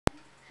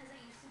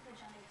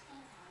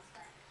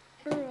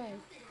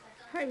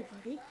Hi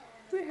everybody,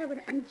 we have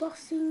an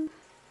unboxing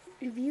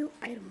review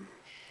item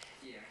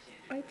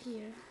right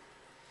here.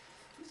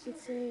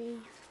 It's a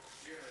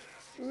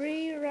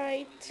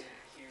rewrite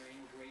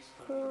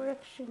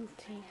correction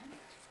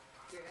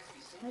tape.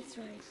 That's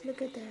right,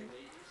 look at that.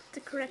 It's a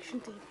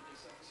correction tape.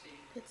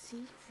 Let's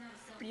see.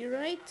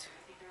 Rewrite.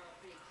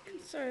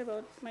 Sorry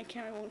about my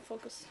camera won't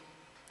focus.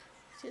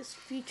 It says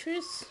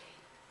features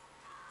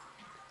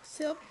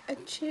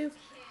self-achieve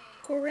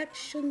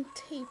correction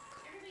tape.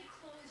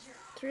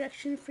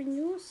 Direction for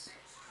use.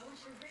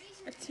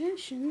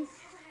 Attention.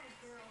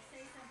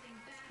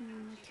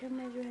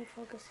 Camera isn't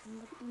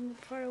focusing,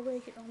 but far away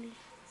it can only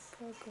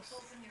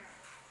focus.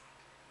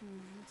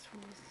 That's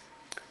nice.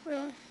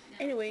 Well,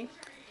 anyway,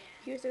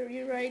 here's the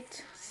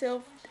rewrite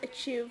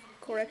self-achieve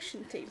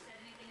correction tape.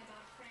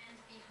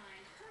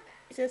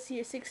 It says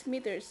here 6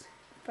 meters,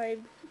 5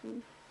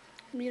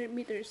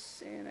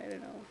 meters, and I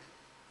don't know.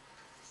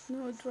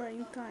 No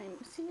drying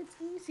time. See, it's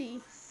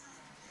easy.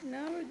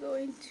 Now we're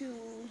going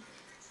to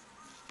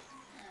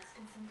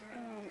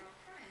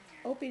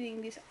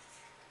opening this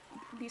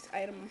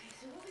item.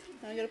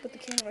 I'm gonna put the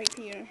camera right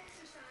here.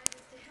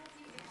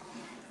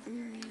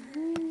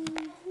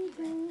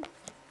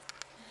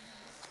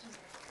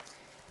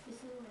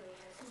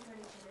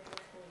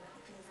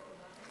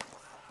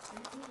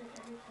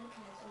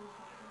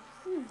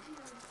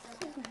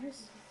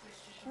 Nice.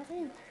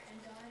 Okay,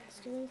 let's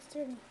get it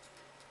started.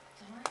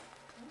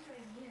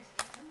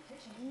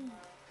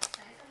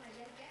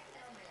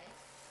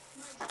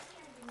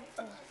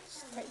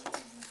 It's tight.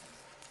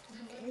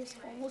 Okay, it's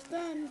almost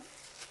done.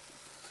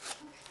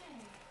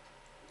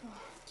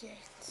 Oh,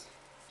 yes.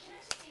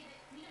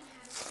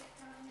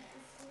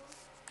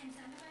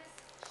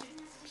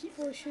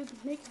 People should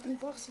make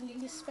unboxing in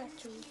this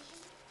factory.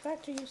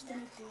 Factory used to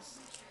make this.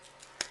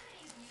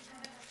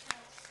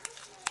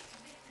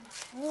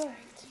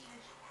 Alright.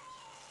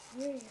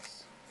 Here it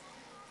is.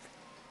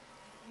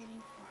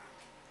 Waiting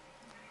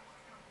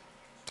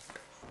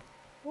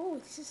for. Oh,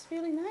 this is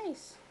really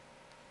nice.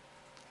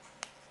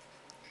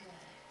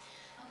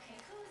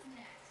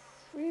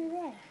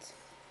 Rewrite.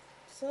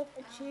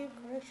 Self-achieve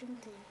correction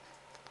tape.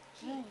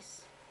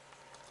 Nice.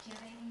 Yeah,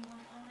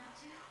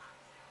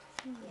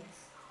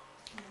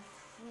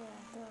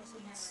 it does.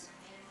 It's.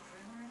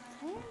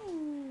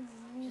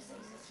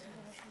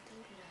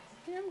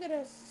 And I'm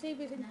gonna save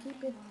it and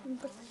keep it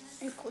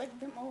and collect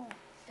them all.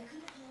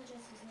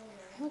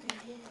 Okay.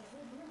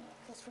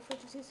 That's for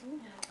purchases.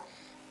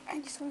 I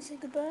just want to say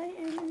goodbye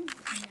and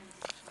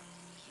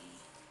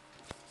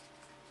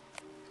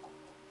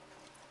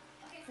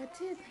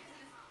that's it.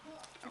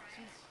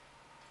 Okay.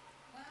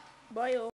 Bye all.